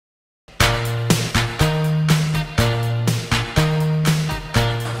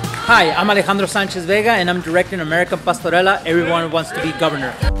Hi, I'm Alejandro Sanchez Vega and I'm directing American Pastorela, Everyone Wants to Be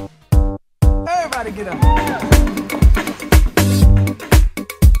Governor. Everybody get up.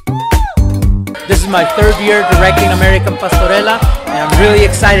 This is my third year directing American Pastorela and I'm really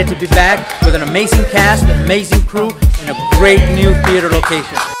excited to be back with an amazing cast, an amazing crew, and a great new theater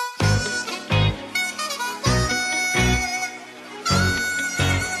location.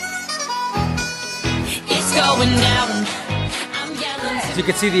 It's going down. As you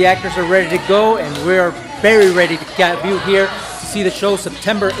can see, the actors are ready to go and we're very ready to get you here to see the show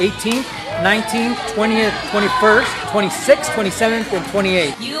September 18th, 19th, 20th, 21st, 26th, 27th, and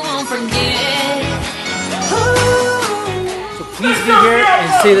 28th. You won't forget. So please be here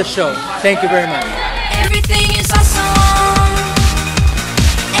and see the show. Thank you very much. Everything